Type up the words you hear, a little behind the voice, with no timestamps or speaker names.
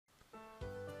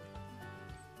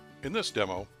In this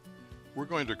demo, we're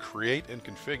going to create and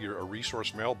configure a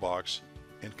resource mailbox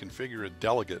and configure a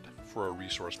delegate for a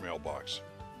resource mailbox.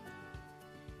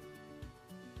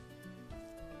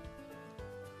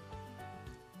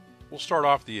 We'll start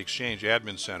off the Exchange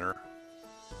Admin Center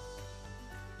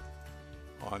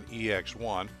on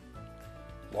EX1,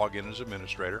 log in as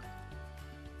administrator.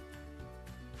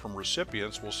 From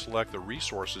recipients, we'll select the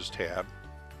Resources tab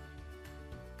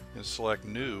and select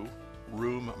New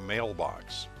Room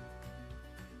Mailbox.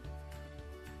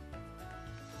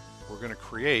 We're going to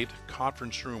create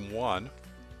Conference Room 1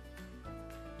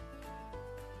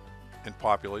 and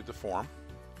populate the form.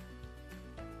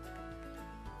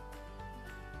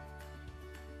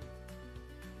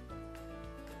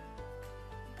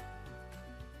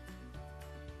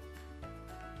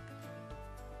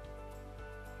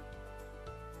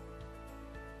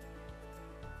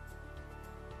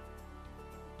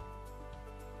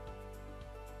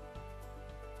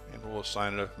 And we'll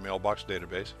assign it a mailbox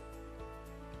database.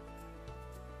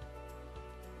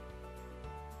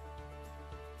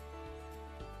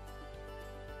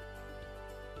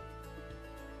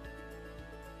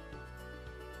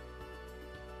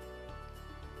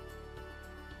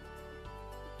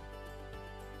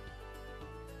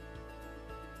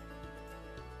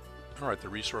 All right, the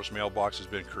resource mailbox has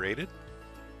been created.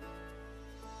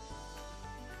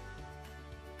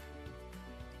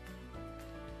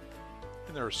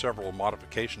 And there are several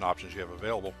modification options you have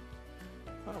available.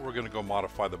 We're going to go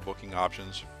modify the booking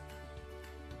options.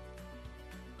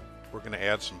 We're going to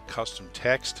add some custom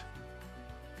text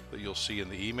that you'll see in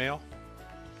the email.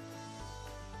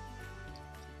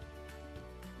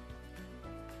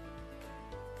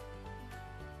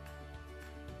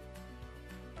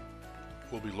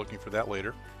 We'll be looking for that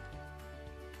later.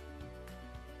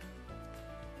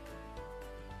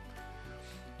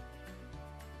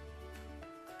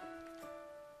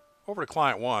 Over to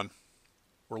Client 1,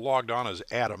 we're logged on as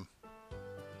Adam.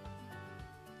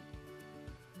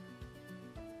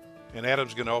 And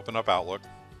Adam's going to open up Outlook.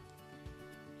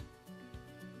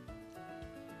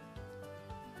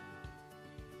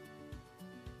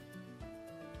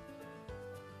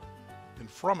 And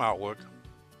from Outlook,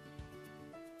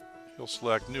 he'll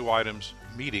select New Items,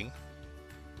 Meeting,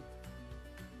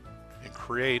 and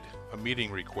create a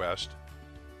meeting request.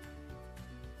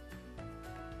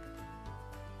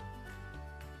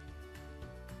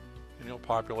 And he'll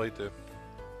populate the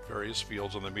various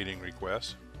fields on the meeting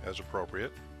request as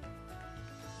appropriate.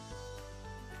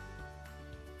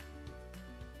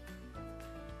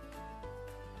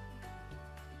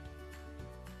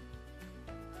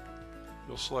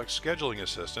 You'll select Scheduling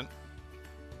Assistant,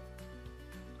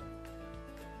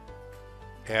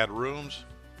 add rooms,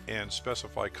 and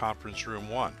specify Conference Room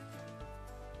 1.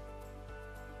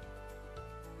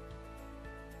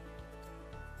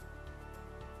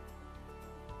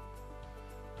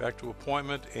 Back to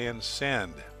Appointment and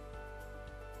Send.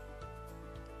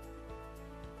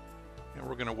 And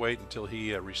we're going to wait until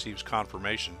he receives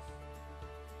confirmation.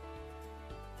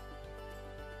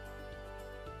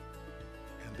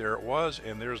 And there it was,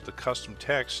 and there's the custom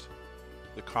text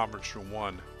that Conference Room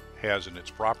 1 has in its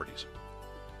properties.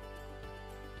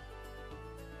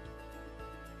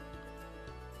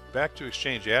 Back to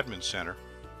Exchange Admin Center.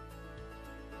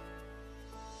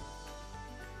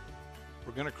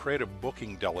 We're going to create a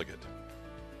booking delegate.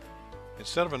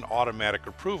 Instead of an automatic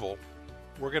approval,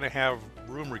 we're going to have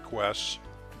room requests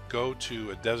go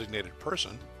to a designated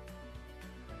person.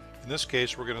 In this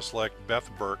case, we're going to select Beth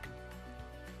Burke.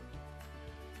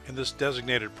 And this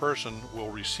designated person will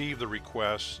receive the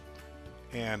request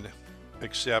and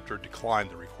accept or decline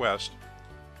the request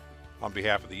on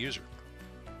behalf of the user.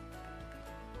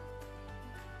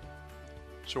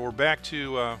 So we're back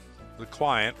to the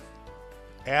client.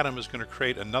 Adam is going to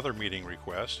create another meeting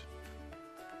request,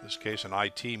 in this case an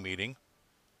IT meeting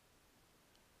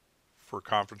for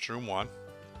Conference Room 1,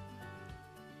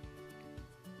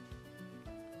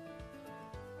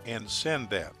 and send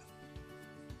that.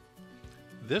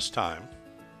 This time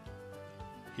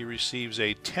he receives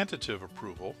a tentative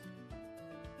approval.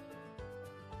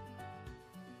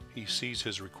 He sees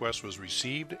his request was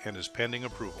received and is pending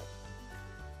approval.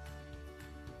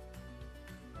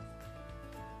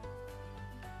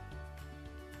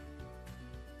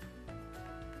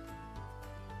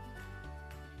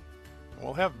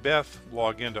 We'll have Beth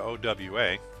log into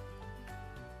OWA.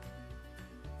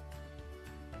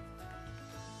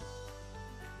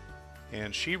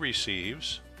 And she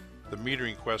receives the meeting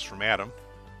request from Adam.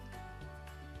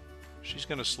 She's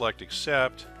going to select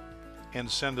Accept and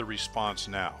send the response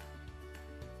now.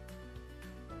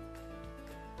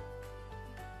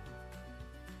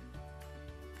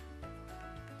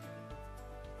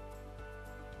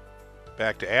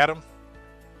 Back to Adam.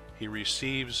 He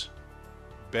receives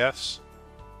Beth's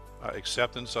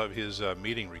acceptance of his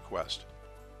meeting request.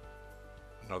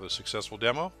 Another successful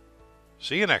demo.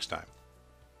 See you next time.